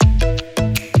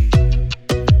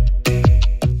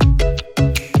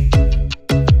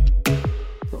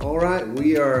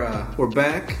We're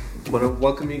back. I want to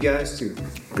welcome you guys to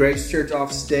Grace Church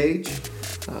Off Stage.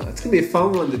 It's going to be a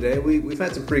fun one today. We've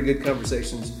had some pretty good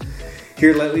conversations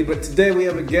here lately, but today we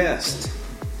have a guest.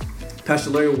 Pastor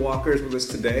Larry Walker is with us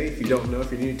today. If you don't know,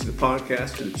 if you're new to the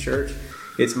podcast or the church,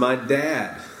 it's my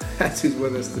dad. That's who's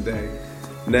with us today.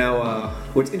 Now,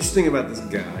 what's interesting about this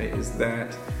guy is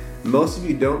that most of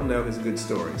you don't know his good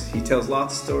stories. He tells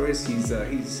lots of stories.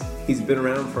 He's been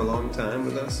around for a long time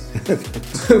with us.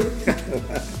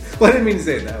 Well, I didn't mean to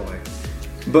say it that way.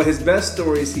 But his best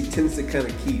stories he tends to kind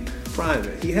of keep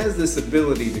private. He has this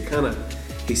ability to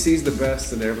he sees the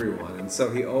best in everyone. And so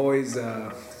he always,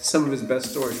 some of his best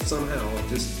stories somehow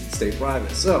just stay private.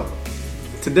 So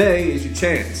today is your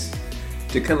chance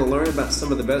to kind of learn about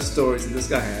some of the best stories that this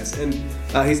guy has. And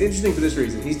he's interesting for this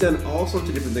reason. He's done all sorts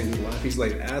of different things in life. He's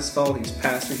laid asphalt, he's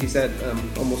pastored, he's had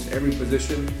almost every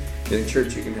position in a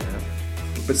church you can have.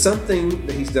 But something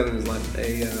that he's done in his life,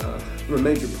 a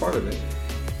major part of it,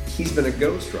 he's been a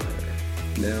ghostwriter.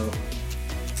 Now,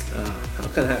 I'll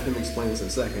kind of have him explain this in a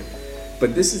second.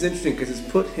 But this is interesting because it's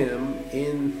put him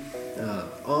in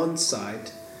on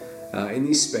site in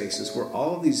these spaces where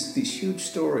all of these huge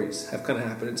stories have kind of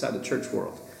happened inside the church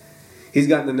world. He's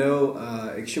gotten to know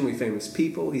extremely famous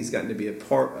people. He's gotten to be a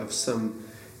part of some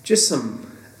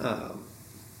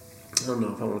I don't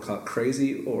know if I want to call it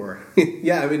crazy or,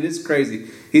 yeah, I mean, it's crazy.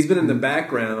 He's been in the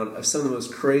background of some of the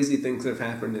most crazy things that have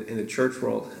happened in the church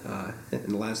world in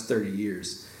the last 30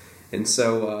 years. And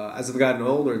so as I've gotten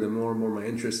older, the more and more my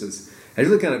interest has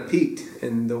really kind of peaked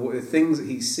in the things that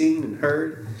he's seen and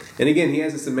heard. And again, he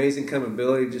has this amazing kind of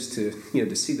ability just to,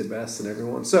 to see the best in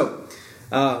everyone. So,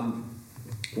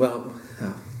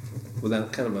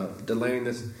 without kind of delaying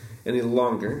this any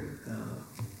longer,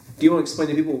 do you want to explain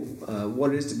to people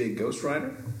what it is to be a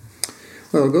ghostwriter?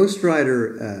 Well, a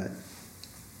ghostwriter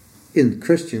in the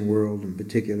Christian world in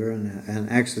particular, and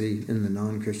actually in the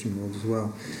non-Christian world as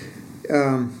well,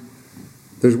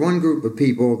 there's one group of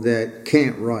people that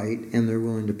can't write, and they're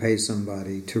willing to pay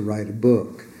somebody to write a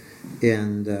book.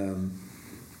 And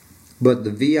but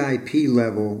the VIP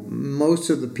level, most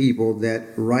of the people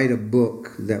that write a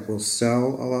book that will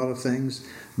sell a lot of things,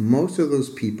 most of those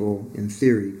people, in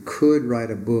theory, could write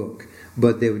a book,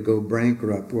 but they would go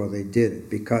bankrupt while they did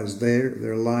it because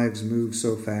their lives move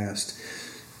so fast.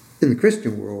 In the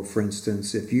Christian world, for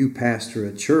instance, if you pastor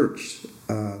a church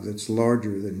that's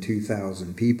larger than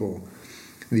 2,000 people,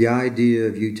 the idea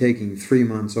of you taking 3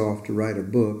 months off to write a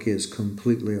book is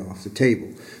completely off the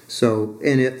table. So,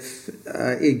 and if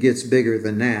it gets bigger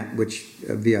than that, which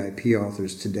VIP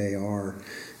authors today are,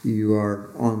 you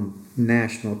are on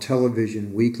national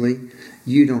television weekly,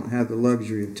 you don't have the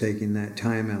luxury of taking that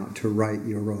time out to write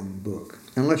your own book,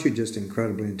 unless you're just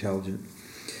incredibly intelligent.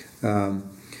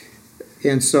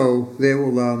 And so they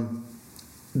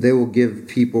will give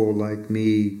people like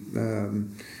me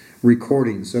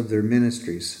recordings of their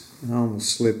ministries. I almost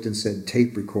slipped and said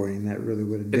tape recording. That really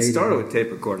would have dated. It started with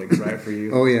tape recordings, right, for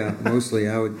you? Oh yeah, mostly.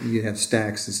 You'd have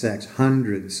stacks and stacks,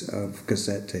 hundreds of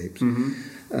cassette tapes.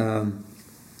 Mm-hmm.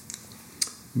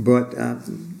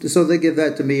 So they give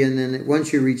that to me, and then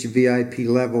once you reach a VIP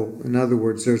level, in other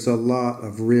words, there's a lot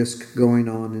of risk going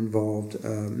on involved,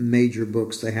 major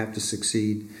books, they have to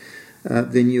succeed.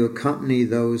 Then you accompany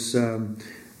those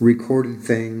recorded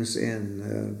things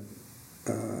and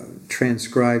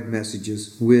transcribed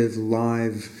messages with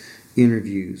live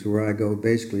interviews where I go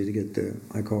basically to get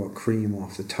I call it cream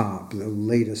off the top, the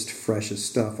latest, freshest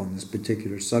stuff on this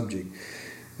particular subject.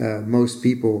 Most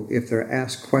people, if they're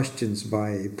asked questions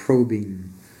by a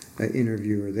probing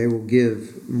interviewer, they will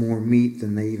give more meat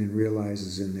than they even realize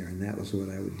is in there, and that was what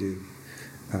I would do.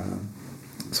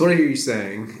 So what I hear you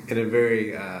saying, in a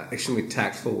very extremely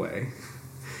tactful way,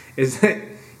 is that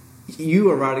you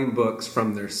are writing books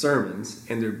from their sermons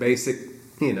and their basic,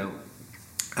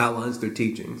 outlines, their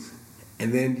teachings,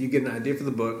 and then you get an idea for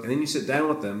the book, and then you sit down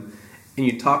with them and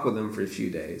you talk with them for a few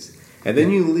days, and then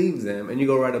you leave them and you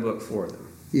go write a book for them.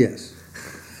 Yes.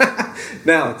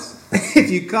 Now, if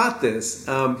you caught this,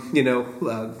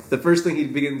 the first thing he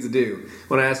begins to do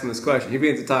when I ask him this question, he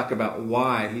begins to talk about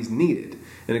why he's needed.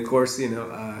 And of course,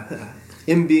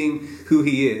 him being who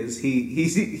he is,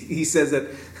 he says that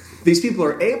these people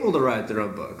are able to write their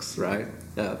own books, right?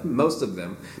 Most of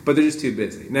them, but they're just too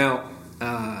busy. Now,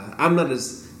 I'm not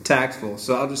as tactful,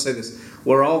 so I'll just say this.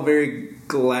 We're all very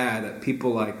glad that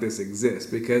people like this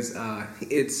exist because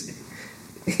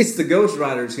it's the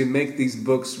ghostwriters who make these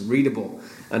books readable,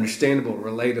 understandable,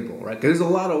 relatable, right? Because there's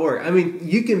a lot of work. I mean,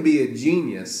 you can be a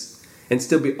genius and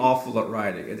still be awful at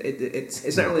writing.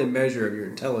 It's not really a measure of your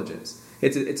intelligence.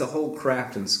 It's a whole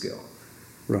craft and skill.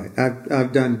 Right.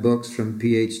 I've done books from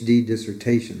PhD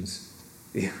dissertations.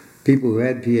 Yeah. people who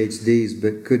had PhDs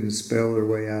but couldn't spell their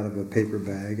way out of a paper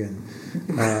bag and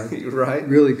right.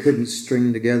 really couldn't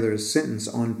string together a sentence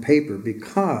on paper,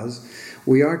 because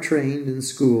we are trained in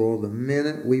school. The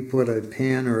minute we put a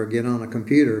pen or get on a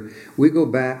computer, we go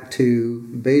back to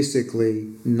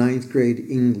basically 9th grade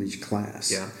English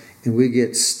class. Yeah. And we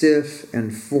get stiff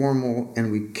and formal,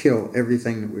 and we kill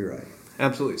everything that we write.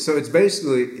 Absolutely. So it's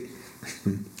basically,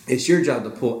 it's your job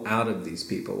to pull out of these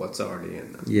people what's already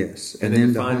in them. Yes. And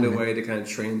then find a way to kind of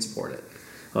transport it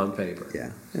on paper.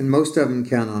 Yeah. And most of them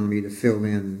count on me to fill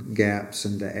in gaps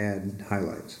and to add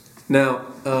highlights. Now,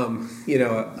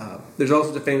 there's all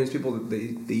sorts of famous people that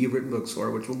you've written books for,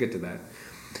 which we'll get to that.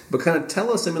 But kind of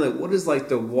tell us, what is like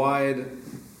the wide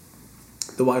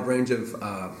range of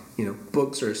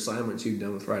books or assignments you've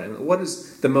done with writing? What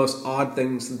is the most odd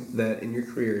things that in your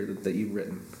career that you've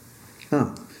written?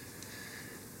 Huh.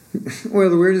 Well,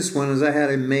 the weirdest one is I had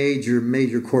a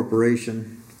major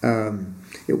corporation.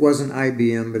 It wasn't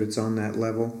IBM, but it's on that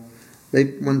level. They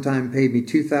one time paid me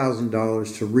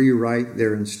 $2,000 to rewrite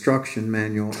their instruction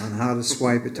manual on how to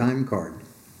swipe a time card.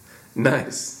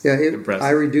 Nice. Yeah, impressive.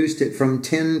 I reduced it from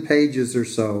 10 pages or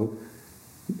so,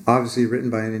 obviously written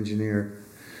by an engineer,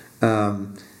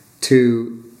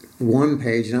 to 1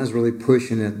 page, and I was really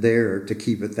pushing it there to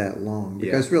keep it that long,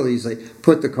 because really it's like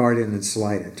put the card in and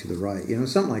slide it to the right,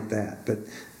 something like that. But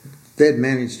they'd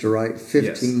managed to write 10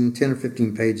 or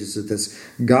 15 pages of this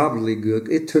gobbledygook.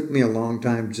 It took me a long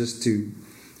time just to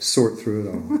sort through it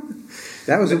all.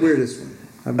 That was the weirdest one.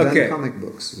 I've done comic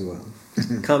books as well.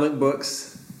 Comic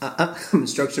books,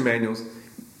 instruction manuals.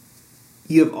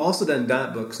 You have also done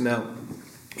diet books. Now,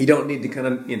 you don't need to kind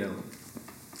of,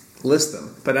 list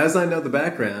them. But as I know the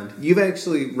background, you've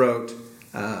actually wrote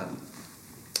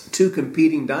 2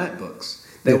 competing diet books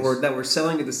that were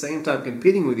selling at the same time,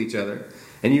 competing with each other,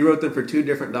 and you wrote them for 2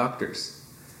 different doctors.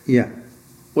 Yeah.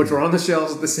 Which were on the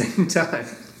shelves at the same time.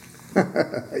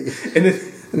 And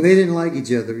they didn't like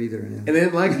each other either. Yeah. And they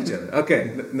didn't like each other.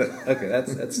 Okay, okay,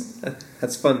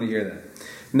 that's fun to hear that.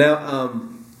 Now,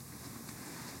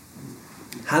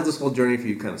 how'd this whole journey for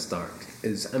you kind of start?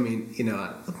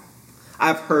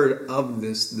 I've heard of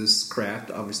this craft,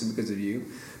 obviously because of you,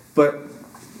 but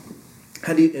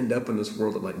how do you end up in this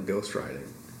world of like ghostwriting?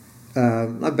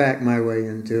 I backed my way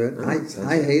into it.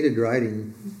 I hated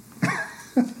writing.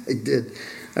 I did.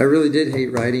 I really did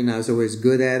hate writing. I was always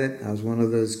good at it. I was one of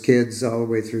those kids all the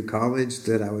way through college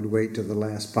that I would wait till the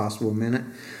last possible minute,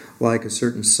 like a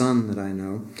certain son that I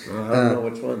know. I don't know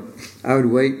which one. I would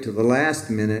wait till the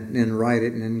last minute and write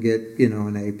it and then get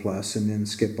an A+ and then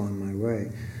skip on my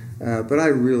way. But I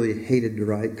really hated to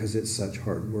write because it's such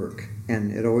hard work,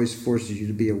 and it always forces you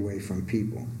to be away from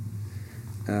people.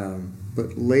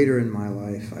 But later in my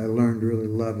life, I learned to really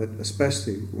love it,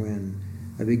 especially when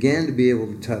I began to be able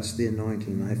to touch the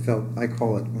anointing. I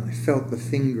call it when I felt the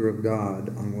finger of God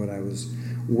on what I was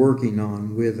working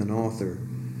on with an author.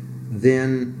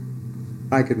 Then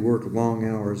I could work long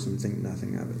hours and think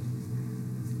nothing of it.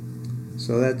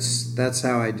 So that's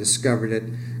how I discovered it.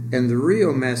 And the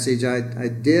real message, I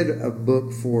did a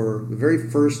book for the very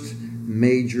first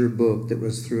major book that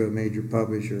was through a major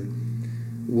publisher,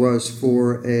 was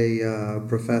for a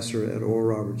professor at Oral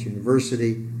Roberts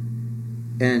University,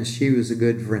 and she was a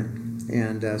good friend.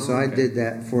 And so I did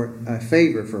that for a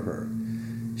favor for her.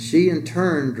 She in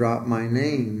turn dropped my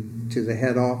name to the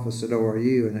head office at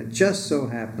ORU, and it just so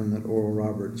happened that Oral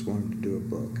Roberts wanted to do a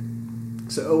book.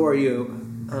 So ORU,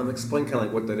 explain kind of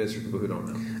like what that is for people who don't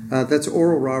know. That's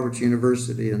Oral Roberts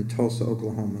University in Tulsa,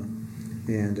 Oklahoma.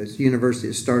 And it's a university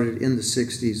that started in the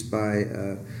 60s by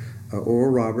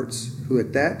Oral Roberts, who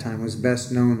at that time was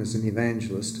best known as an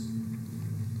evangelist.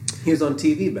 He was on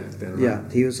TV back then, right? Yeah,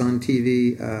 he was on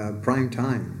TV, prime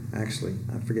time, actually.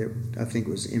 I think it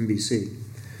was NBC.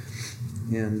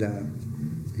 And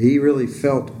he really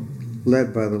felt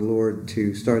led by the Lord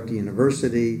to start the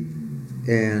university.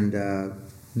 And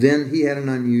then he had an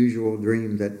unusual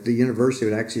dream that the university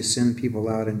would actually send people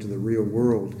out into the real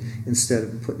world instead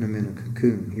of putting them in a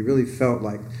cocoon. He really felt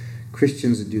like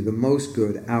Christians would do the most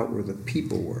good out where the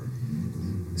people were.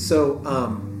 So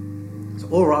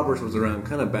Oral Roberts was around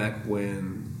kind of back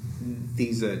when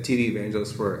these TV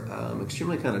evangelists were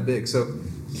extremely kind of big. So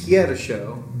he had a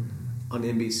show on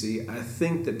NBC. I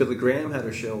think that Billy Graham had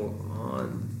a show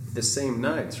on the same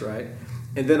nights, right?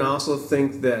 And then I also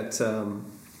think that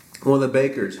one of the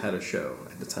Bakers had a show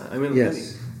at the time.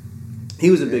 Yes.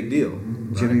 He was a big deal.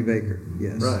 Right? Jimmy Baker,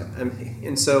 yes. Right.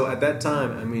 And so at that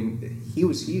time, he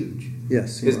was huge.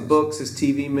 Yes, his books, his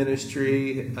TV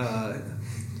ministry.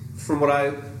 From what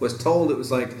I was told, it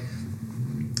was like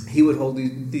he would hold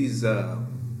these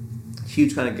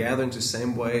huge kind of gatherings the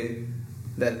same way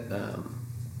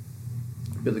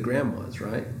Billy Graham was,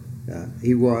 right?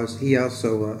 He was. He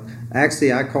also,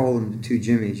 actually, I call them the two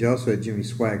Jimmys. You also had Jimmy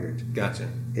Swaggart. Gotcha.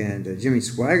 And Jimmy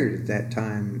Swaggart at that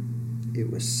time,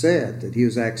 it was said that he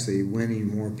was actually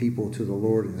winning more people to the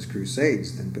Lord in his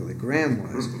crusades than Billy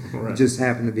Graham was. Right. He just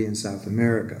happened to be in South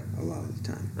America a lot of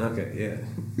the time. Okay, yeah.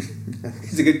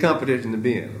 It's a good competition to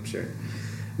be in, I'm sure.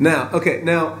 Now,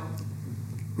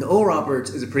 Oral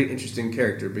Roberts is a pretty interesting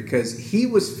character because he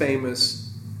was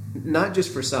famous not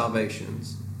just for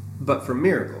salvations, but for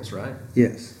miracles, right?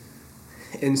 Yes.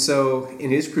 And so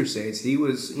in his crusades, he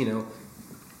was, one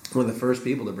of the first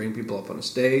people to bring people up on a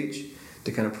stage,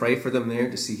 to kind of pray for them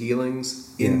there, to see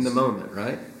healings in the moment,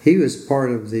 right? He was part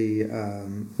of the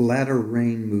Latter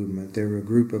Rain movement. There were a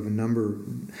group of a number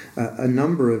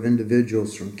of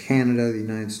individuals from Canada, the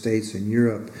United States, and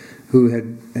Europe who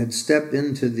had stepped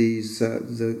into these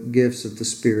the gifts of the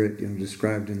Spirit,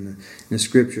 described in the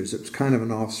Scriptures. It was kind of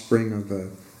an offspring of the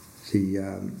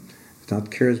not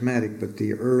charismatic, but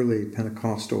the early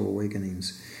Pentecostal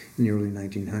awakenings in the early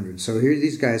 1900s. So here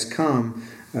these guys come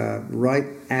right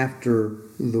after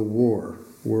the war,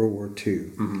 World War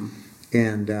II. Mm-hmm.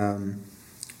 And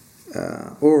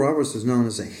Oral Roberts was known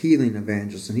as a healing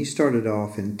evangelist, and he started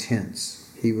off in tents.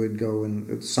 He would go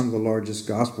in some of the largest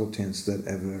gospel tents that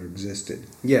ever existed.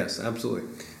 Yes, absolutely.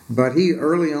 But he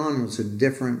early on was a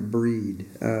different breed.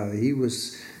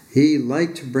 He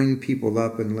liked to bring people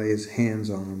up and lay his hands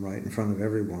on them right in front of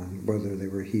everyone, whether they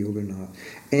were healed or not.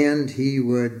 And he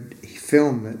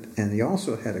film it, and he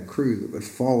also had a crew that would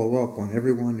follow up on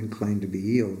everyone who claimed to be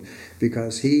healed,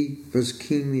 because he was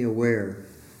keenly aware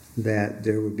that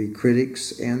there would be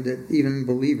critics and that even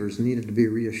believers needed to be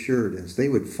reassured, as they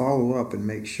would follow up and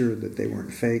make sure that they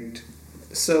weren't faked.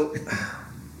 So,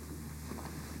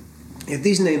 if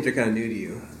these names are kind of new to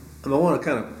you, I want to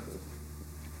kind of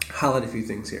highlight a few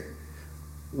things here.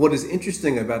 What is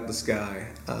interesting about this guy,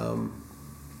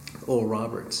 Oral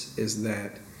Roberts, is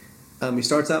that he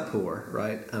starts out poor,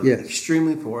 right? Yes.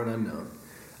 Extremely poor and unknown.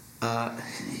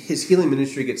 His healing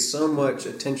ministry gets so much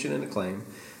attention and acclaim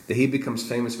that he becomes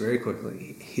famous very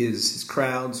quickly. His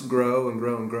crowds grow and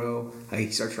grow and grow.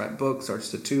 He starts to write books, starts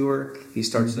to tour. He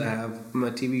starts to have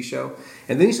a TV show,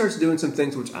 and then he starts doing some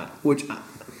things which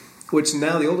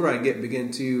now the older I get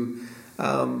begin to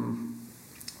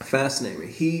fascinate me.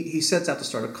 He sets out to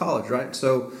start a college, right?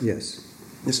 So yes,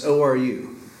 this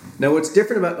ORU. Now, what's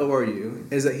different about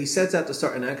ORU is that he sets out to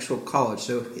start an actual college,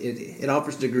 so it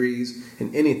offers degrees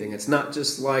in anything. It's not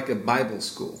just like a Bible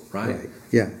school, right?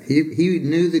 Yeah. He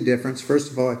knew the difference.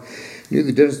 First of all, he knew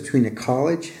the difference between a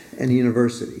college and a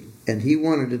university, and he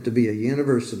wanted it to be a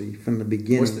university from the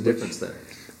beginning. What's the difference there?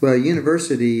 Well, a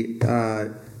university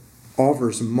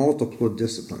offers multiple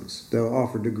disciplines. They'll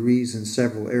offer degrees in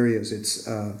several areas. It's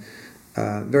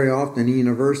very often a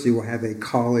university will have a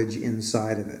college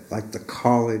inside of it, like the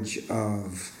College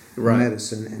of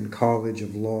Medicine and College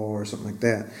of Law or something like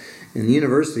that. And the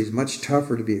university is much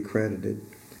tougher to be accredited.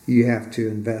 You have to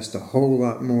invest a whole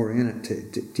lot more in it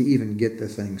to even get the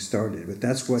thing started. But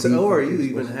that's what. So ORU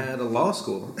even had a law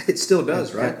school. It still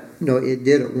does, right? No, it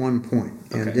did at one point,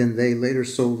 and then they later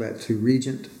sold that to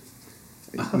Regent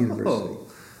University.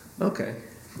 Okay.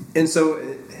 And so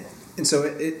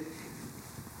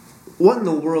what in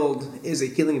the world is a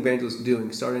healing evangelist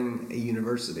doing, starting a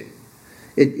university?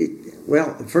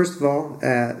 Well, first of all,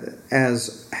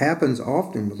 as happens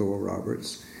often with Oral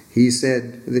Roberts, he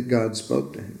said that God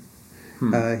spoke to him.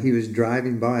 He was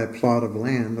driving by a plot of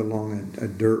land along a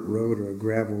dirt road or a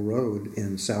gravel road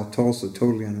in South Tulsa,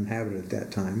 totally uninhabited at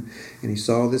that time, and he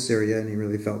saw this area and he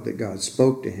really felt that God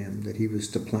spoke to him, that he was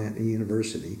to plant a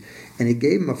university. And he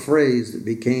gave him a phrase that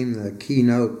became the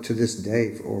keynote to this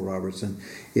day for Oral Roberts, and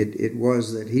it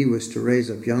was that he was to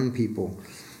raise up young people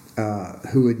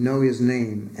who would know his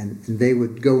name, and they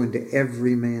would go into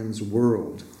every man's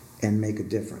world and make a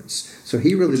difference. So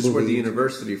he really believed. Which is where the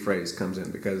university phrase comes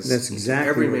in, because that's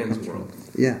exactly every man's world.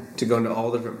 Yeah. To go into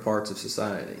all different parts of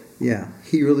society. Yeah.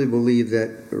 He really believed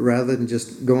that rather than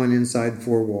just going inside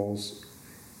four walls,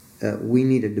 we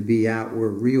needed to be out where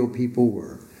real people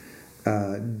were,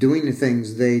 doing the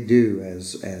things they do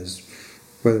as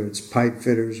whether it's pipe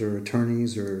fitters or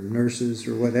attorneys or nurses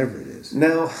or whatever it is.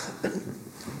 Now,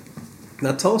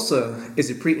 Tulsa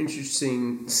is a pretty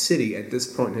interesting city at this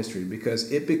point in history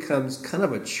because it becomes kind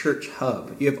of a church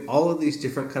hub. You have all of these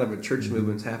different kind of church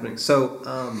movements happening. So,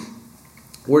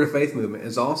 Word of Faith movement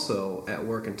is also at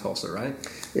work in Tulsa, right?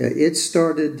 Yeah, it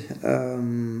started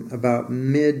about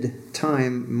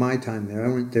mid-time, my time there. I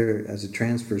went there as a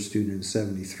transfer student in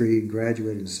 73,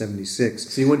 graduated in 76.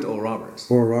 So you went to Oral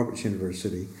Roberts? Oral Roberts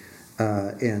University.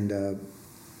 And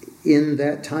in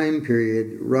that time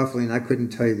period, roughly, and I couldn't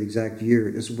tell you the exact year,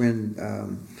 is when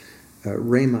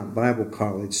Raymont Bible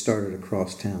College started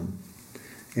across town.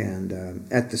 And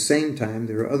at the same time,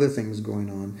 there were other things going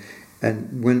on.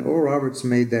 And when Oral Roberts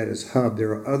made that his hub, there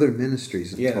were other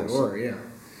ministries in Tulsa. Yeah, there were, yeah.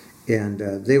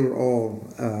 And they were all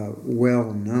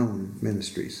well-known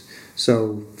ministries.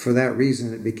 So for that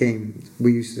reason, it became,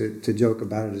 we used to joke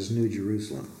about it as New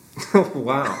Jerusalem.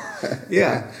 Wow.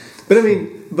 Yeah. But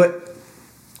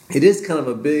it is kind of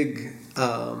a big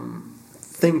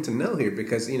thing to know here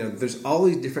because, there's all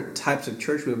these different types of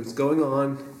church movements going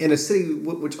on in a city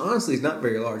which honestly is not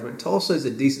very large. I mean, Tulsa is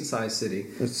a decent-sized city.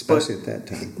 Especially at that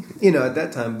time. At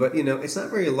that time. But, it's not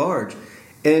very large.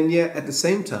 And yet, at the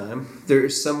same time, there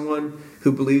is someone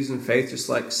who believes in faith, just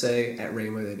like, say, at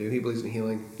Rhema they do. He believes in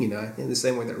healing, in the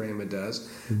same way that Rhema does.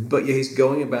 Mm-hmm. But yeah, he's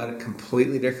going about it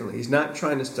completely differently. He's not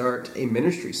trying to start a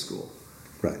ministry school.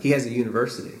 Right. He has a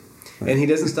university. Right. And he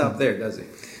doesn't stop there, does he?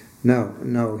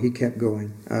 No, he kept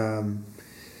going.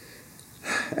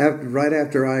 Right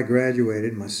after I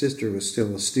graduated, my sister was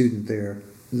still a student there.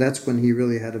 That's when he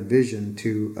really had a vision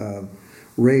to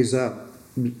raise up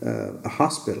a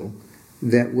hospital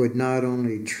that would not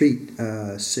only treat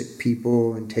sick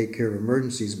people and take care of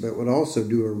emergencies, but would also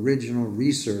do original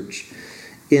research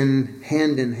in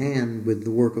hand with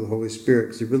the work of the Holy Spirit,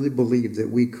 because he really believed that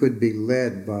we could be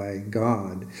led by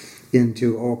God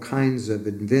into all kinds of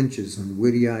inventions and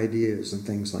witty ideas and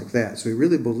things like that. So he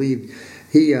really believed.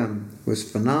 He was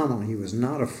phenomenal. He was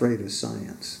not afraid of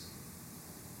science.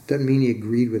 Doesn't mean he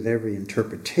agreed with every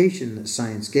interpretation that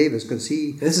science gave us, because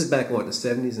he... This is back, the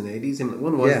 70s and 80s?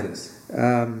 When was this?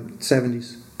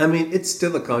 70s. I mean, it's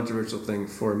still a controversial thing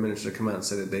for a minister to come out and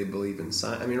say that they believe in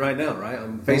science. I mean, right now, right,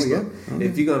 on Facebook.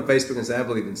 If you go on Facebook and say, I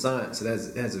believe in science, it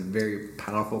has a very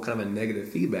powerful kind of a negative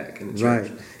feedback in the church.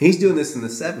 Right. He's doing this in the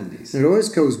 70s. And it always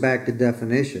goes back to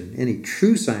definition. Any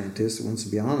true scientist that wants to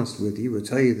be honest with you will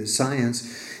tell you that science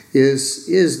is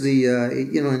the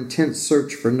intense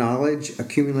search for knowledge,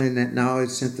 accumulating that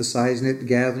knowledge, synthesizing it,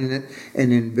 gathering it,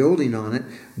 and then building on it.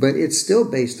 But it's still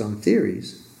based on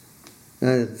theories.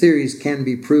 Theories can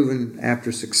be proven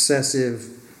after successive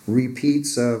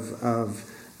repeats of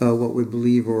what we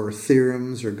believe are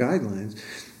theorems or guidelines.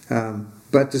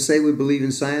 But to say we believe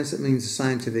in science, that means the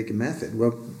scientific method.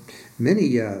 Well,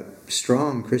 many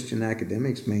strong Christian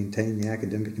academics maintain the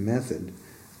academic method.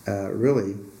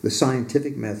 Really, the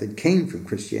scientific method came from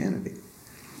Christianity.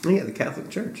 Yeah, the Catholic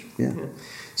Church. Yeah.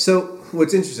 So,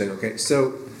 what's interesting, okay,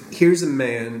 so here's a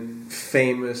man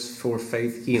famous for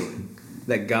faith healing,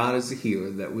 that God is a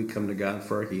healer, that we come to God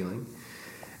for our healing.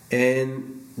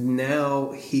 And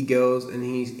now he goes and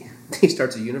he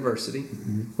starts a university,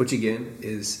 mm-hmm. which again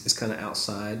is kind of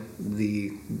outside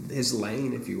his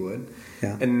lane, if you would.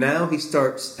 Yeah. And now he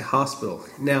starts a hospital.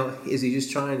 Now, is he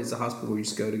just trying, it's a hospital where you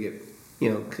just go to get,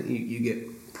 you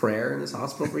get prayer in this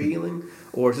hospital for healing?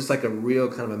 Or is this like a real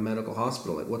kind of a medical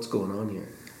hospital? Like, what's going on here?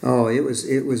 Oh, it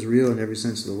was real in every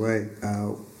sense of the way.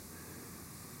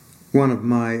 One of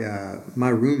my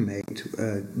roommate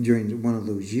during one of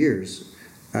those years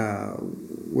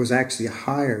was actually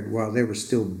hired while they were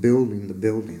still building the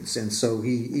buildings, and so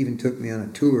he even took me on a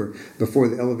tour before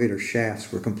the elevator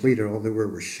shafts were completed. All there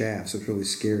were shafts. It was really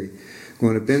scary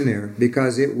going up in there,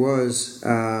 because it was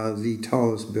the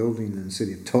tallest building in the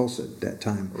city of Tulsa at that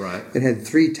time. Right. It had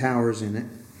 3 towers in it.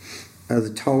 The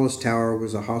tallest tower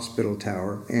was a hospital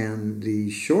tower, and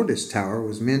the shortest tower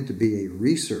was meant to be a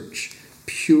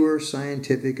pure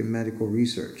scientific and medical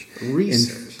research.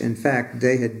 In fact,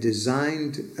 they had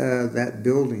designed that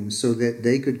building so that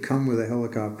they could come with a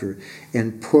helicopter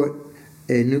and put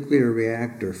a nuclear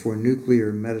reactor for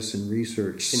nuclear medicine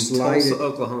research. In Tulsa,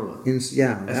 Oklahoma.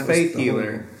 A faith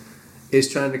healer is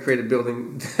trying to create a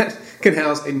building that can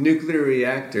house a nuclear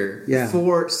reactor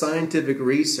for scientific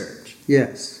research.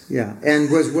 Yes, yeah, and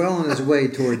was well on his way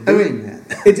toward doing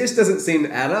that. It just doesn't seem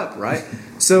to add up, right?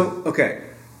 So, okay.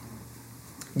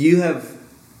 You have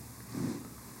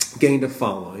gained a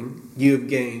following. You have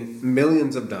gained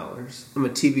millions of dollars from a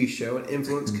TV show and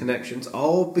influence connections,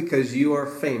 all because you are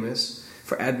famous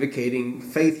for advocating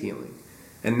faith healing.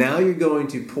 And now you're going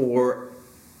to pour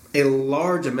a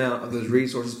large amount of those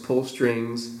resources, pull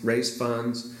strings, raise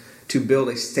funds to build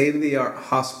a state-of-the-art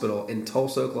hospital in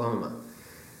Tulsa, Oklahoma.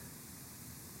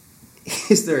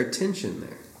 Is there a tension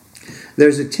there?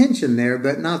 There's a tension there,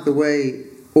 but not the way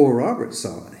Oral Roberts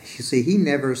saw it. You see, he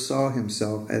never saw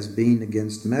himself as being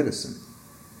against medicine.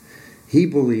 He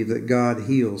believed that God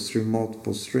heals through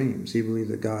multiple streams. He believed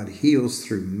that God heals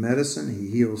through medicine. He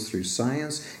heals through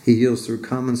science. He heals through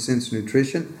common sense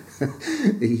nutrition.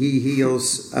 He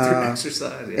heals through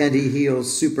exercise, and he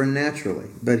heals supernaturally.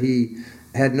 But he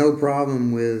had no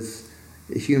problem with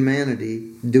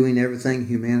humanity doing everything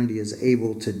humanity is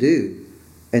able to do,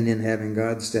 and then having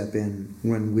God step in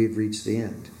when we've reached the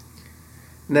end.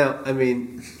 Now, I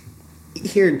mean,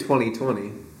 here in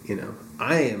 2020,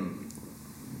 I am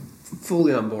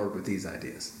fully on board with these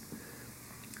ideas.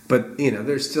 But,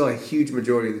 there's still a huge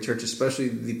majority of the church, especially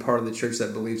the part of the church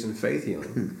that believes in faith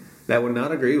healing, that would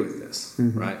not agree with this,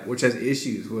 right? Which has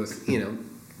issues with,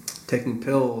 taking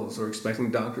pills or expecting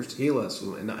doctors to heal us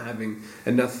and not having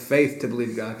enough faith to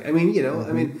believe God. I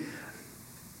mean,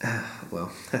 well,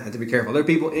 I have to be careful. There are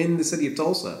people in the city of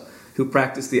Tulsa who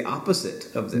practice the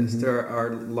opposite of this. There are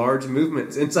large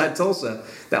movements inside Tulsa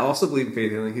that also believe in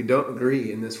faith healing who don't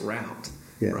agree in this route,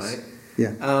 right?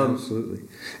 Yeah, absolutely.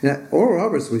 Now, Oral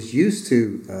Roberts was used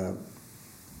to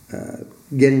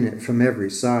getting it from every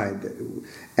side.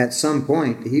 At some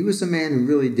point, he was a man who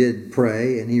really did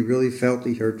pray, and he really felt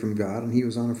he heard from God, and he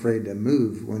was unafraid to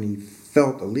move when he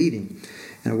felt a leading.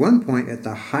 And at one point, at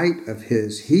the height of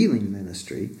his healing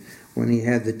ministry, when he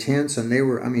had the tents, and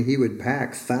he would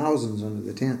pack thousands under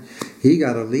the tent, he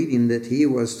got a leading that he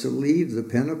was to leave the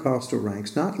Pentecostal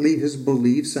ranks, not leave his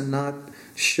beliefs and not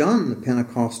shun the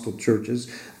Pentecostal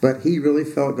churches, but he really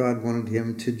felt God wanted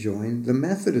him to join the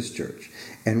Methodist Church.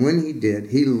 And when he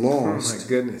did, he lost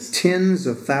tens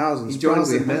of thousands. He joined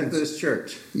the Methodist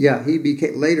Church. Yeah, he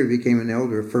later became an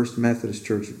elder of First Methodist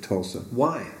Church of Tulsa.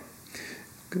 Why?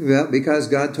 Well, because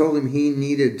God told him he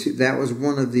needed to. That was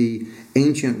one of the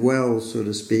ancient wells, so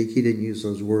to speak. He didn't use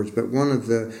those words, but one of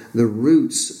the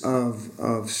roots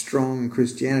of strong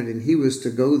Christianity. And he was to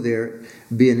go there,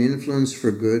 be an influence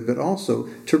for good, but also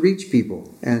to reach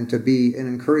people and to be an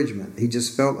encouragement. He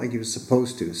just felt like he was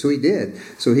supposed to. So he did.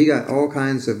 So he got all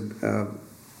kinds of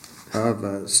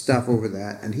stuff over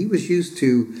that. And he was used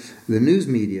to the news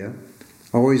media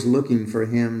always looking for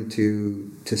him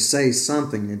to say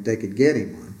something that they could get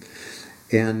him on.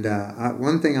 And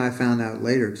one thing I found out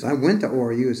later, because I went to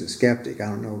ORU as a skeptic, I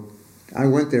don't know, I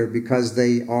went there because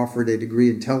they offered a degree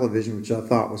in television, which I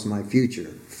thought was my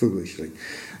future, foolishly.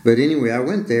 But anyway, I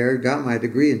went there, got my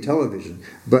degree in television.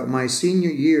 But my senior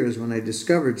year is when I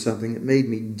discovered something that made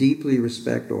me deeply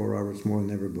respect Oral Roberts more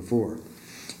than ever before.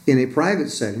 In a private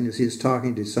setting, as he was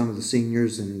talking to some of the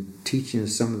seniors and teaching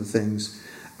us some of the things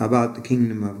about the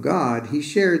kingdom of God, he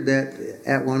shared that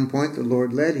at one point the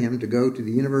Lord led him to go to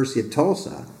the University of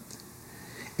Tulsa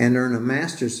and earn a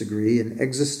master's degree in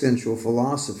existential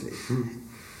philosophy.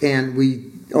 And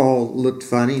we all looked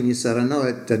funny, and he said, I know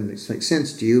that doesn't make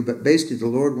sense to you, but basically the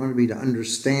Lord wanted me to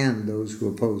understand those who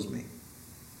oppose me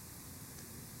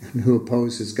and who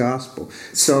oppose his gospel.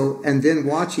 So, and then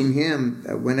watching him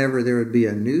whenever there would be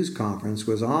a news conference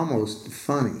was almost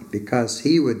funny, because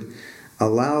he would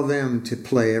allow them to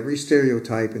play every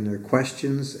stereotype in their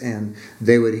questions, and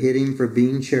they would hit him for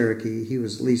being Cherokee. He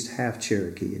was at least half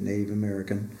Cherokee, a Native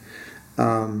American.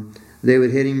 They would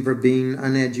hit him for being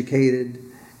uneducated,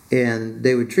 and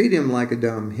they would treat him like a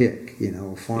dumb hick,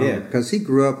 a farmer, because he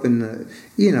grew up in the,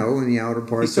 in the outer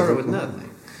parts. He started with nothing.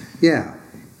 Yeah.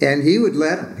 And he would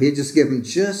let them. He'd just give them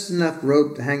just enough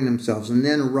rope to hang themselves. And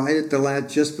then right at the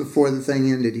last, just before the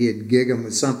thing ended, he'd gig them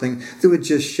with something that would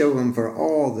just show them for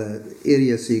all the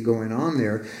idiocy going on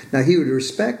there. Now, he would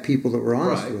respect people that were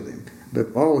honest with him. But,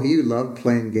 he loved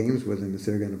playing games with him if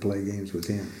they're going to play games with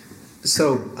him.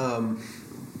 So,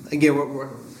 again,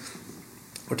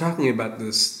 we're talking about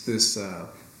this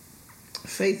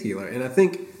faith healer. And I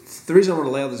think the reason I want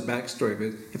to lay out this backstory,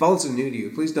 but if all this is new to you,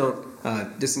 please don't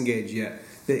disengage yet.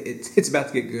 It's about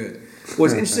to get good.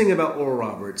 What's interesting about Oral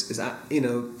Roberts is I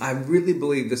really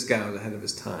believe this guy was ahead of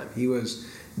his time. He was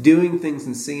doing things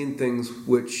and seeing things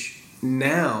which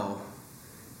now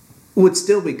would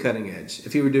still be cutting edge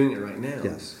if he were doing it right now.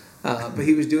 Yes. But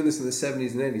he was doing this in the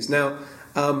 70s and 80s. Now,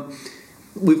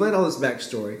 we've laid all this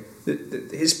backstory,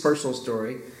 his personal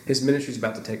story. His ministry's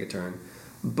about to take a turn.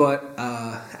 But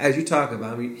as you talk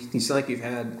about him, you sound like you've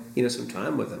had some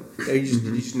time with him. Did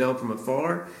you just know him from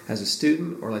afar as a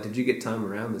student, or did you get time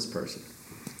around this person?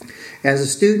 As a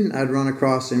student, I'd run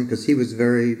across him because he was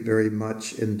very, very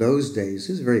much in those days.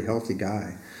 He was a very healthy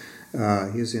guy.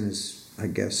 He was in his, I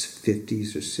guess,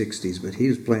 50s or 60s, but he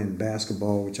was playing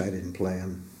basketball, which I didn't play.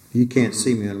 You can't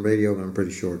see me on radio, but I'm pretty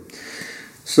short.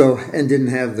 So, and didn't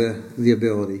have the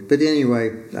ability. But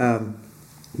anyway.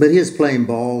 But he was playing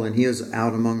ball, and he was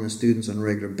out among the students on a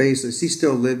regular basis. He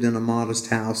still lived in a modest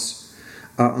house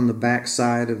on the back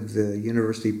side of the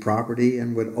university property,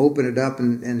 and would open it up,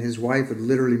 and his wife would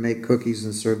literally make cookies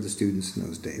and serve the students in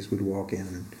those days, would walk in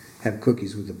and have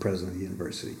cookies with the president of the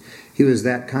university. He was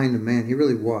that kind of man. He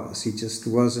really was. He just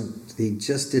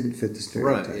didn't fit the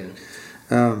stereotype. Right,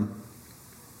 yeah.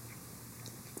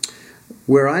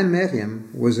 Where I met him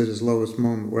was at his lowest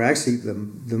moment. Where actually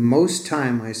the most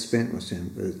time I spent with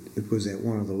him, it was at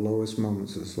one of the lowest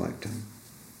moments of his lifetime.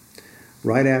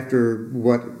 Right after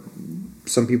what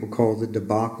some people call the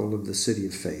debacle of the City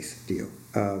of Faith deal.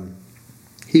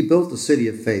 He built the City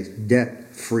of Faith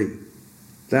debt-free.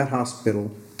 That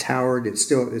hospital towered. It's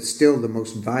still the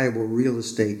most valuable real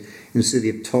estate in the city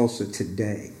of Tulsa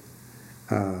today.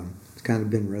 It's kind of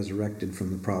been resurrected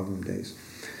from the problem days.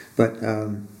 But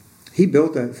he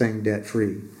built that thing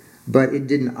debt-free. But it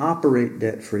didn't operate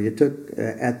debt-free. It took,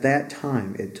 at that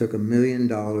time, it took $1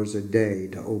 million a day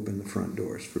to open the front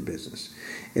doors for business.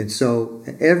 And so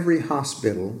every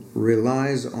hospital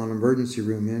relies on emergency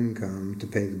room income to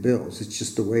pay the bills. It's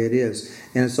just the way it is.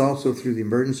 And it's also through the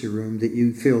emergency room that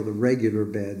you fill the regular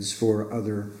beds for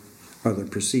other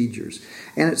procedures.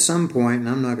 And at some point, and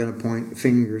I'm not going to point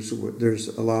fingers, there's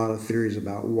a lot of theories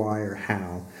about why or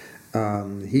how,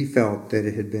 he felt that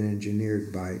it had been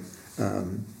engineered by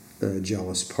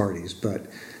jealous parties. But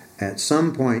at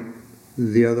some point,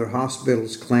 the other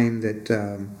hospitals claimed that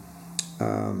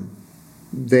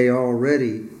they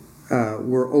already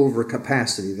were over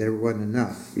capacity. There wasn't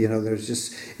enough.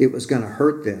 It was going to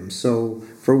hurt them. So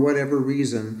for whatever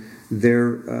reason,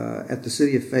 at the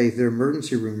City of Faith, their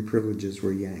emergency room privileges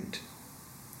were yanked.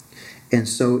 And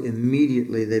so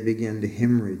immediately they began to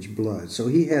hemorrhage blood. So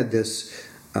he had this,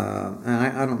 and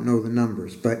I don't know the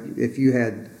numbers, but if you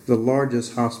had the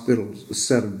largest hospital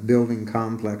set of building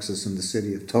complexes in the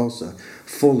city of Tulsa,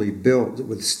 fully built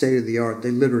with state-of-the-art,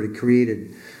 they literally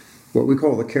created what we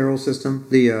call the Carroll system,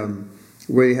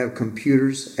 where you have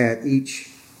computers at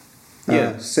each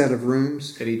set of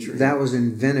rooms. At each room. That was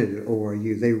invented at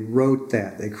ORU. They wrote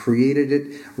that. They created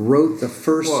it, wrote the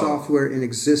first software in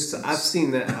existence. So I've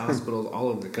seen that hospitals all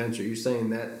over the country. You're saying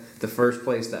that the first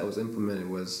place that was implemented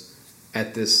was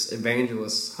at this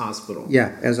Evangelist hospital.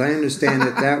 Yeah, as I understand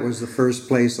it, that was the first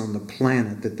place on the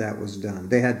planet that was done.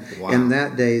 They had, in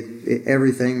that day,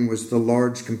 everything was the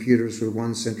large computers with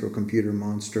one central computer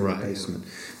monster in the basement.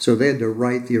 Yeah. So they had to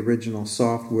write the original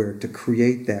software to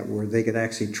create that, where they could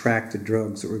actually track the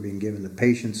drugs that were being given to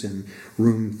patients in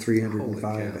room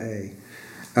 305A.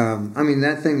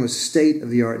 That thing was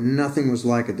state-of-the-art. Nothing was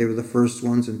like it. They were the first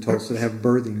ones in Tulsa to have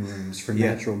birthing rooms for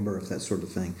natural birth, that sort of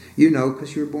thing. You know,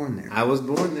 because you were born there. I was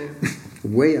born there.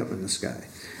 Way up in the sky.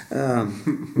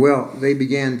 Well, they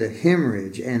began to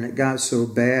hemorrhage, and it got so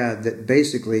bad that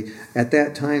basically, at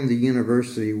that time, the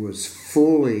university was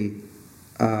fully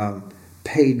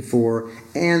paid for,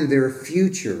 and their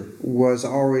future was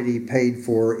already paid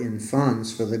for in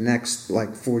funds for the next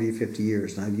 40 or 50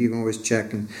 years. Now, you can always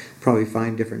check and probably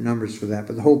find different numbers for that,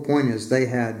 but the whole point is they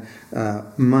had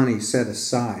money set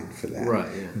aside for that. Right,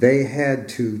 yeah. They had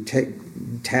to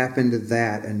tap into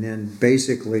that and then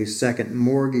basically second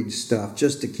mortgage stuff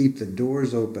just to keep the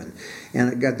doors open.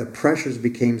 And the pressures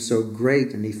became so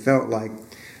great, and he felt like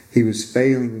he was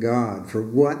failing God for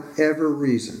whatever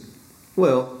reason.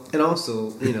 Well, and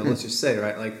also, let's just say,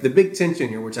 right, like the big tension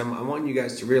here, which I want you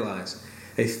guys to realize,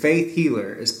 a faith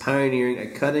healer is pioneering a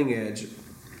cutting-edge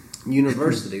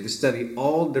university to study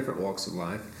all different walks of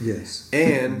life. Yes.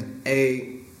 And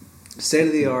a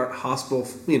state-of-the-art hospital,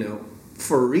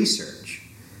 for research.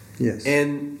 Yes.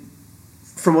 And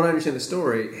from what I understand the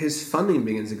story, his funding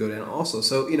begins to go down also.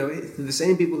 So, the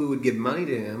same people who would give money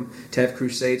to him to have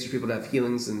crusades for people to have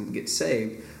healings and get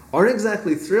saved aren't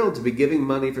exactly thrilled to be giving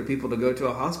money for people to go to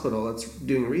a hospital that's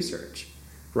doing research,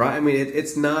 right? I mean,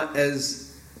 it's not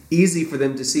as easy for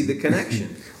them to see the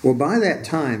connection. Well, by that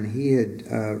time, he had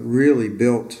really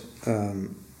built a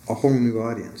whole new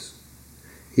audience.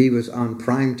 He was on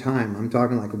prime time. I'm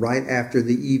talking like right after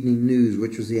the evening news,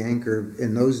 which was the anchor.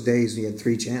 In those days, he had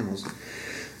 3 channels.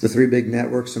 The 3 big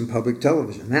networks and public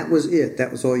television. That was it.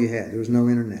 That was all you had. There was no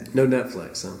internet. No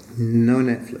Netflix, huh? No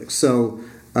Netflix. So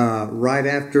right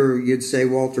after you'd say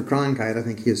Walter Cronkite, I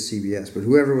think he is CBS, but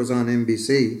whoever was on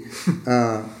NBC,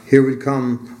 here would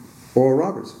come Oral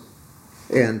Roberts.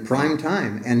 And prime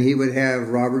time. And he would have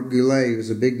Robert Goulet, who was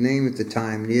a big name at the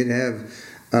time. And he'd have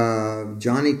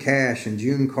Johnny Cash and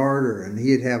June Carter. And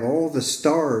he'd have all the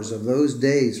stars of those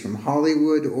days from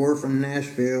Hollywood or from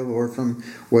Nashville or from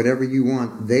whatever you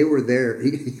want. They were there,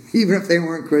 even if they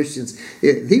weren't Christians.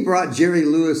 He brought Jerry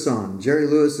Lewis on. Jerry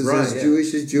Lewis is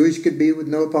as Jewish could be with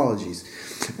no apologies.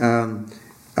 It's like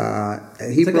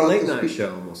a late night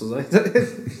show almost, isn't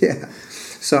it? Yeah.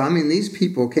 So, these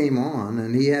people came on,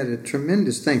 and he had a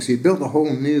tremendous thing. So he built a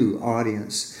whole new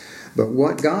audience. But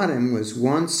what got him was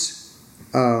once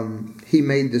he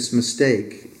made this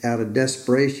mistake, out of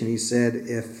desperation, he said,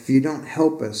 if you don't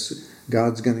help us,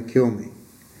 God's going to kill me.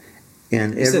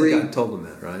 And said God told him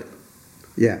that, right?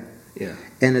 Yeah. Yeah.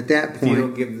 And at that If you point,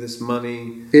 don't give this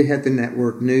money, it had the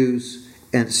network news,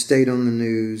 and it stayed on the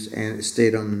news, and it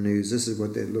stayed on the news. This is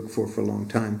what they looked for a long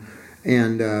time.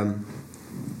 And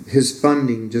his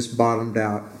funding just bottomed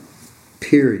out,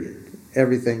 period.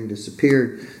 Everything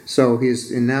disappeared. So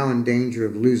he's now in danger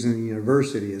of losing the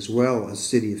university as well as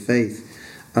City of Faith.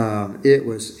 He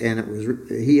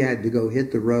had to go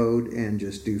hit the road and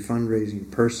just do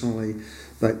fundraising personally.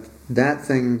 But that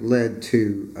thing led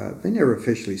to, they never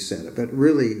officially said it, but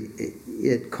really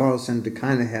it caused him to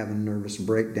kind of have a nervous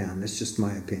breakdown. That's just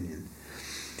my opinion.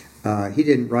 He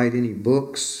didn't write any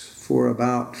books for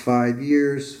about 5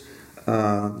 years.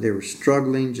 They were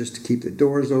struggling just to keep the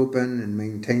doors open and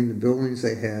maintain the buildings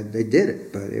they had. They did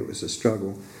it, but it was a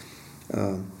struggle.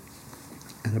 And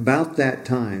about that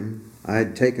time, I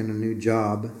had taken a new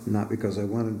job, not because I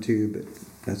wanted to, but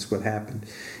that's what happened.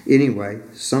 Anyway,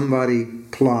 somebody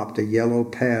plopped a yellow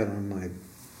pad on my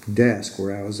desk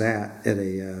where I was at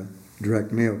a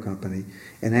direct mail company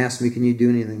and asked me, can you do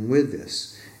anything with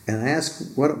this? And I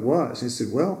asked what it was. He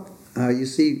said, well, you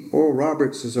see, Oral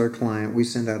Roberts is our client. We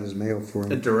send out his mail for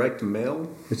him. A direct mail?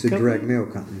 It's a direct mail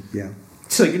company, yeah.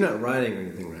 So you're not writing or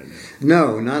anything right now?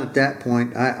 No, not at that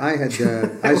point. I had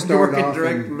I started off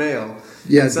direct mail.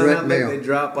 Yeah, and direct mail. They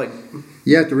drop like.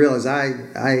 You have to realize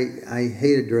I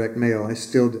hated direct mail. I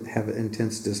still have an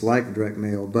intense dislike of direct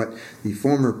mail. But the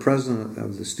former president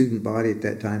of the student body at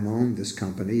that time owned this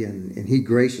company, and he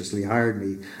graciously hired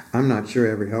me. I'm not sure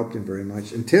I ever helped him very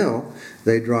much until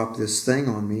they dropped this thing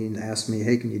on me and asked me,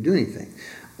 hey, can you do anything?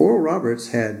 Oral Roberts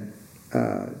had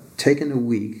taken a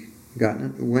week,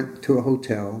 went to a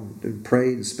hotel,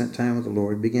 prayed and spent time with the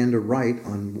Lord, began to write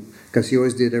on, because he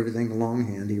always did everything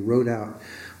longhand. He wrote out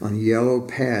on yellow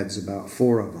pads, about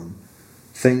 4 of them,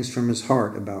 things from his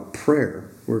heart about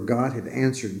prayer, where God had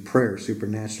answered prayer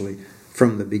supernaturally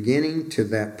from the beginning to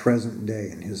that present day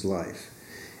in his life.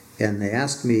 And they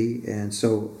asked me, and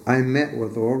so I met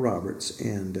with Oral Roberts,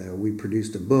 and we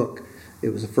produced a book. It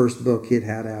was the first book he'd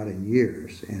had out in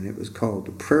years, and it was called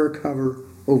The Prayer Cover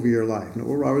Over Your Life. And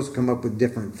Oral Roberts come up with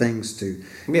different things to,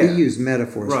 he used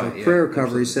metaphors. Right, the prayer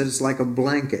cover, he said, it's like a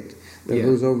blanket that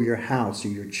goes over your house or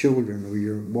your children or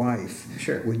your wife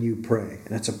when you pray. And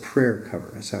that's a prayer cover.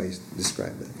 That's how he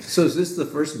described it. So is this the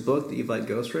first book that you've like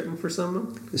ghostwritten for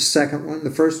someone? The second one.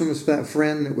 The first one was that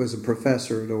friend that was a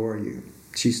professor at ORU.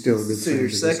 She's still a good friend. So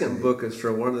your second book is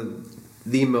for one of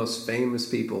the most famous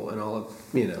people in all of,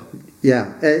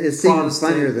 Yeah, it's even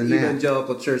funnier than that.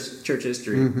 Evangelical church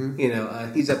history.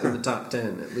 Mm-hmm. He's up in the top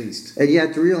 10 at least. And you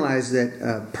have to realize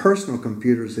that personal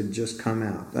computers had just come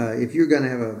out. If you're going to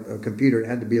have a computer, it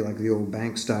had to be like the old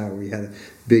bank style where you had a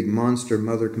big monster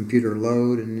mother computer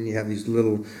load, and then you have these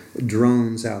little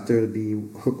drones out there to be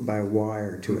hooked by a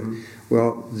wire to it.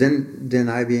 Well, then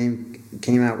IBM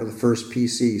came out with the first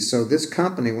PC. So this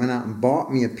company went out and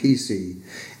bought me a PC.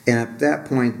 And at that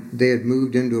point, they had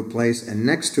moved into a place, and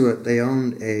next to it, they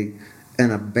owned an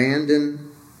abandoned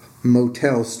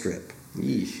motel strip.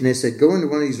 Yeesh. And they said, go into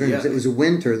one of these rooms. Yeah. It was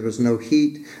winter. There was no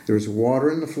heat. There was water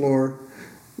in the floor.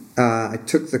 I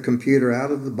took the computer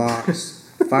out of the box,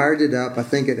 fired it up. I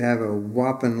think it had a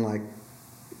whopping like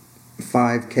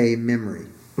 5K memory.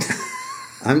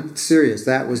 I'm serious.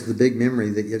 That was the big memory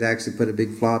that you'd actually put a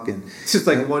big flop in. It's just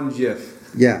like one GIF.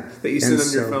 Yeah. That you send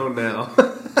on your phone now.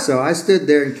 So I stood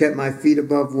there and kept my feet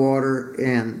above water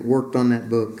and worked on that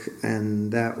book,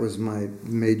 and that was my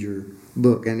major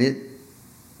book, and it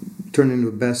turned into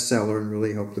a bestseller and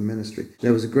really helped the ministry.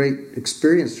 That was a great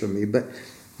experience for me, but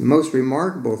the most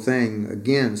remarkable thing,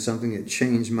 again, something that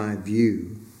changed my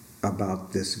view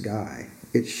about this guy,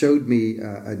 it showed me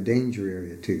a danger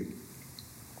area too.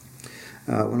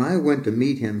 When I went to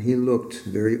meet him, he looked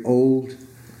very old.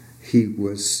 He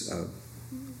was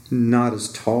not as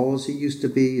tall as he used to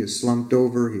be. He was slumped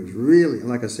over. He was really,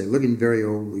 like I say, looking very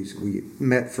old. We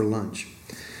met for lunch.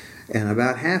 And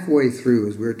about halfway through,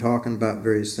 as we were talking about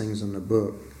various things in the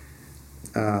book,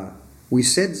 we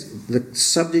said the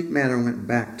subject matter went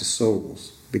back to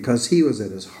souls because he was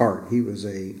at his heart. He was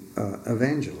a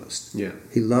evangelist. Yeah.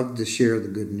 He loved to share the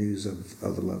good news of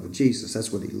the love of Jesus.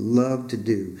 That's what he loved to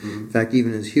do. Mm-hmm. In fact,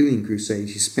 even his healing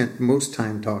crusades, he spent most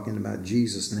time talking about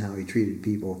Jesus and how he treated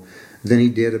people than he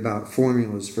did about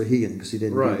formulas for healing, because he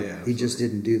didn't do that. Yeah, he just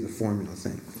didn't do the formula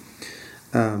thing.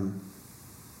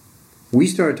 We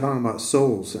started talking about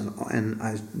souls, and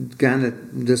I kind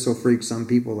of, this will freak some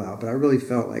people out, but I really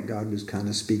felt like God was kind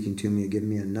of speaking to me and giving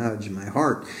me a nudge in my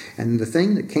heart. And the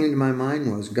thing that came to my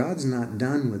mind was, God's not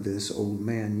done with this old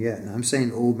man yet. And I'm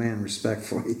saying old man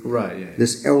respectfully. Right, yeah.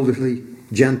 This elderly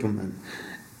gentleman.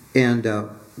 And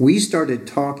we started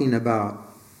talking about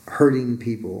hurting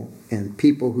people and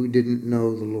people who didn't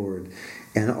know the Lord.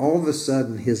 And all of a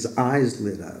sudden, his eyes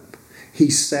lit up. He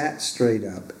sat straight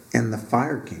up, and the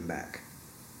fire came back.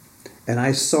 And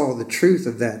I saw the truth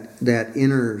of that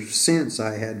inner sense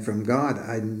I had from God.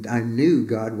 I knew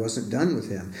God wasn't done with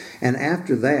him. And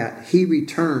after that, he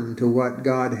returned to what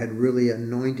God had really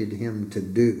anointed him to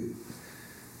do.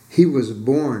 He was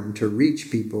born to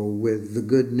reach people with the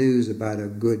good news about a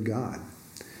good God.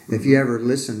 If you ever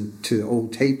listen to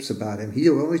old tapes about him, he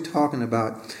was always talking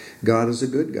about God is a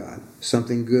good God.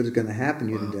 Something good is going to happen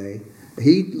to you today.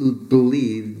 He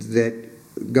believed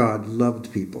that God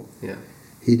loved people. Yeah.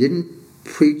 He didn't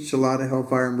preach a lot of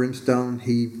hellfire and brimstone.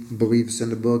 He believes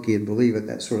in the book. He'd believe it,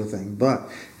 that sort of thing. But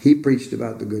he preached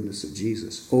about the goodness of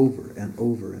Jesus over and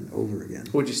over and over again.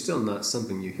 Which is still not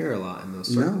something you hear a lot in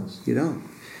those circles. No, you don't.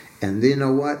 And then you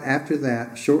know what? After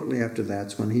that, shortly after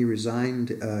that's when he resigned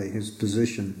his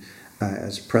position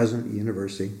as president of the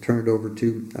university, turned over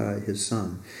to his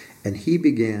son, and he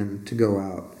began to go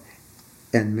out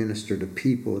and minister to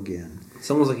people again.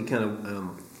 It's almost like he kind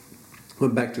of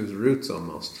went back to his roots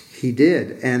almost. He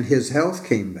did, and his health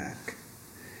came back.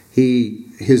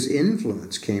 His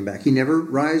influence came back. He never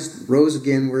rose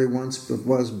again where he once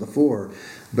was before,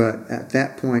 but at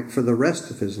that point, for the rest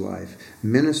of his life,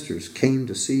 ministers came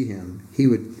to see him. He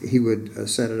would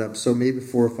set it up so maybe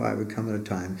 4 or 5 would come at a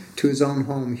time to his own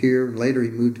home here. Later, he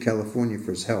moved to California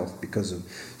for his health because of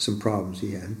some problems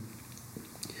he had.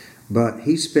 But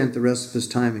he spent the rest of his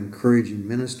time encouraging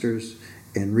ministers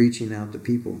and reaching out to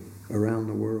people around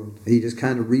the world. He just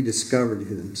kind of rediscovered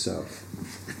himself.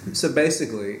 So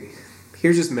basically,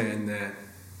 here's this man that,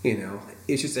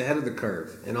 is just ahead of the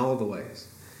curve in all the ways.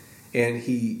 And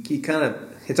he kind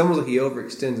of, it's almost like he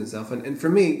overextends himself. And for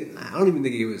me, I don't even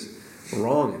think he was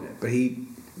wrong in it, but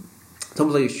it's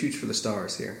almost like he shoots for the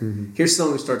stars here. Mm-hmm. Here's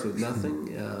someone who starts with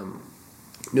nothing,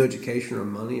 no education or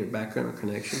money or background or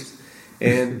connections.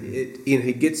 And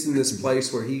he gets in this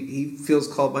place where he feels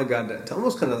called by God to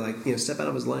almost kind of like step out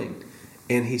of his lane,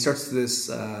 and he starts this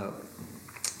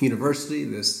university,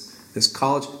 this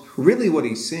college. Really, what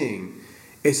he's seeing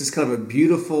is this kind of a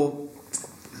beautiful,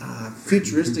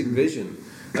 futuristic vision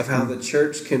of how the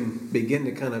church can begin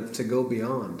to go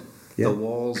beyond the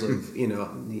walls of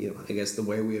I guess the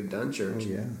way we have done church,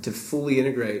 to fully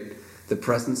integrate the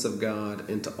presence of God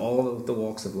into all of the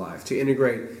walks of life, to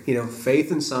integrate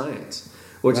faith and science,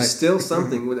 which is still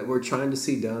something that we're trying to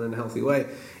see done in a healthy way.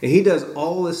 And he does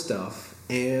all this stuff,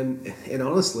 and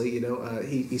honestly,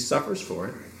 he suffers for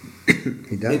it.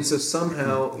 He does. And so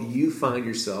somehow you find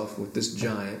yourself with this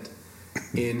giant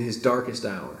in his darkest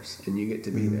hours, and you get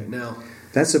to be there. Now,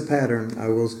 that's a pattern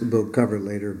we'll cover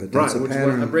later, but that's a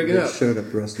pattern that showed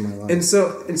up the rest of my life. And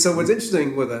so what's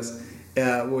interesting with us,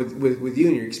 with you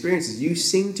and your experiences, you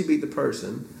seem to be the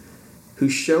person who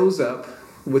shows up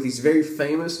with these very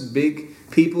famous, big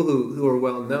people who are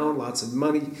well known, lots of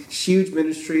money, huge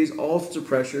ministries, all sorts of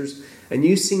pressures, and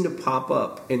you seem to pop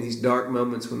up in these dark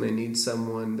moments when they need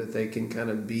someone that they can kind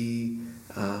of be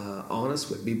honest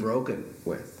with, be broken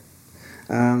with.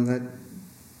 That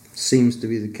seems to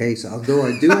be the case. Although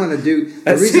I do want to do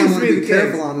the reason I want to be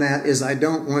careful on that is I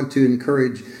don't want to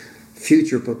encourage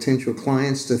future potential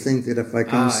clients to think that if I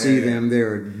come see them,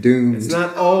 they're doomed. It's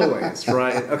not always,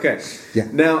 right? Okay. Yeah.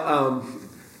 Now,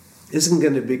 this is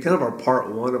going to be kind of our part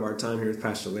one of our time here with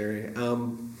Pastor Larry.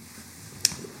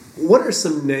 What are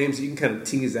some names you can kind of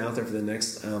tease out there for the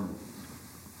next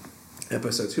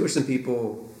episodes? Who are some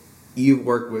people you've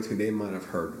worked with who they might have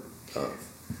heard of?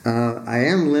 I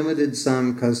am limited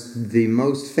some because the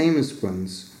most famous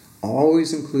ones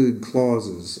always include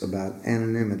clauses about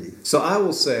anonymity. So I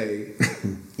will say,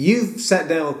 you've sat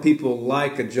down with people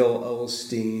like a Joel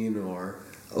Osteen or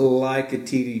like a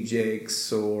T.D.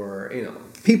 Jakes or,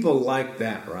 people like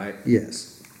that, right?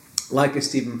 Yes. Like a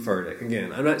Stephen Furtick.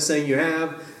 Again, I'm not saying you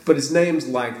have, but it's names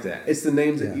like that. It's the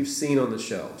names that you've seen on the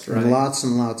shelves, right? And lots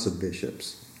of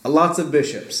bishops. Lots of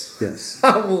bishops. Yes.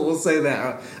 we'll say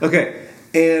that. Okay.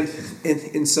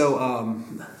 And so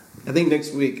I think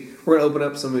next week we're going to open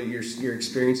up some of your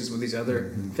experiences with these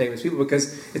other famous people,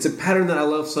 because it's a pattern that I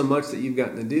love so much that you've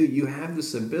gotten to do. You have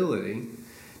this ability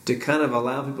to kind of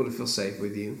allow people to feel safe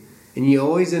with you. And you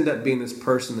always end up being this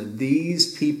person that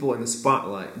these people in the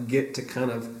spotlight get to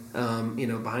kind of,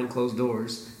 behind closed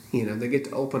doors, they get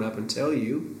to open up and tell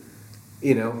you,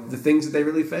 the things that they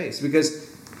really face. Because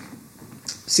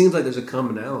it seems like there's a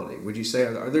commonality. Would you say,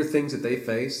 are there things that they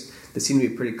face that seem to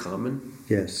be pretty common?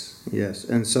 Yes.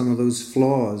 And some of those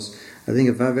flaws, I think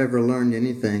if I've ever learned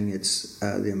anything, it's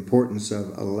the importance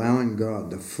of allowing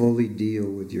God to fully deal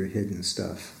with your hidden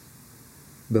stuff.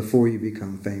 before you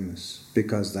become famous,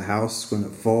 because the house, when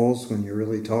it falls, when you're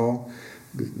really tall,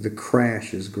 the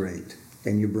crash is great,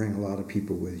 and you bring a lot of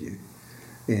people with you.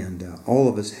 And all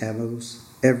of us have those.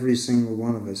 Every single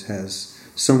one of us has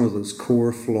some of those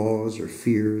core flaws or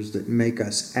fears that make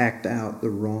us act out the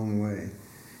wrong way.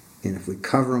 And if we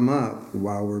cover them up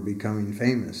while we're becoming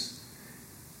famous,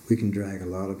 we can drag a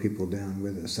lot of people down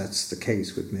with us. That's the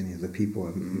case with many of the people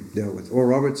I've dealt with. Oral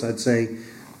Roberts, I'd say,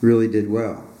 really did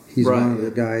well. He's one of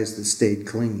the guys that stayed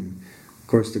clean. Of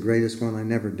course, the greatest one, I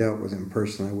never dealt with him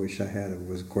personally. I wish I had,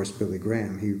 was, of course, Billy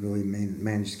Graham. He really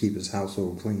managed to keep his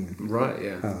household clean. Right,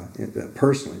 yeah.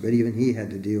 Personally. But even he had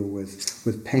to deal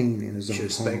with pain in his own home.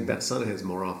 Should spank that son of his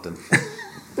more often.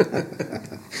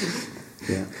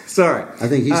 Yeah. Sorry. I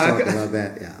think he's talking about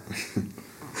that, yeah.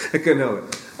 I couldn't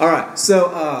help it. All right,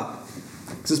 so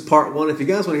this is part one. If you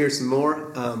guys want to hear some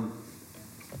more,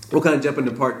 we'll kind of jump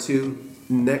into part two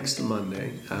next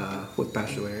Monday with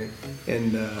Pastor Larry.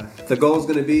 And the goal is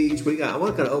going to be each week, I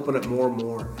want to kind of open up more and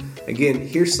more. Again,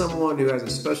 here's someone who has a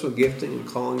special gifting and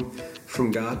calling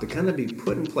from God to kind of be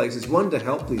put in places. One, to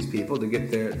help these people, to get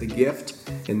the gift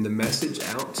and the message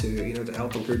out to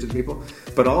help encourage the people.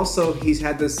 But also, he's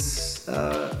had this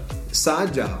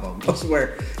side job almost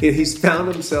where he's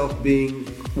found himself being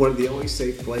one of the only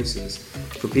safe places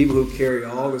for people who carry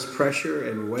all this pressure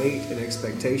and weight and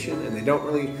expectation, and they don't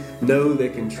really know who they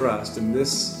can trust. And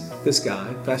this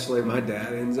guy, Pastor Larry, my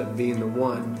dad, ends up being the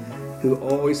one who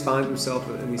always finds himself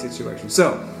in these situations.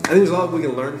 So I think there's a lot we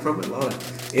can learn from it, a lot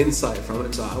of insight from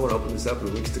it. So I want to open this up in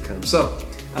the weeks to come. So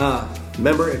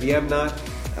remember, if you have not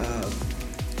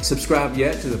subscribed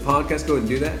yet to the podcast, go ahead and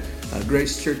do that.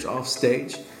 Grace Church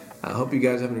Offstage. I hope you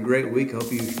guys are having a great week. I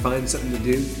hope you find something to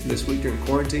do this week during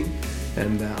quarantine.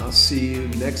 And I'll see you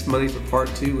next Monday for part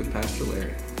two with Pastor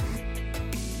Larry.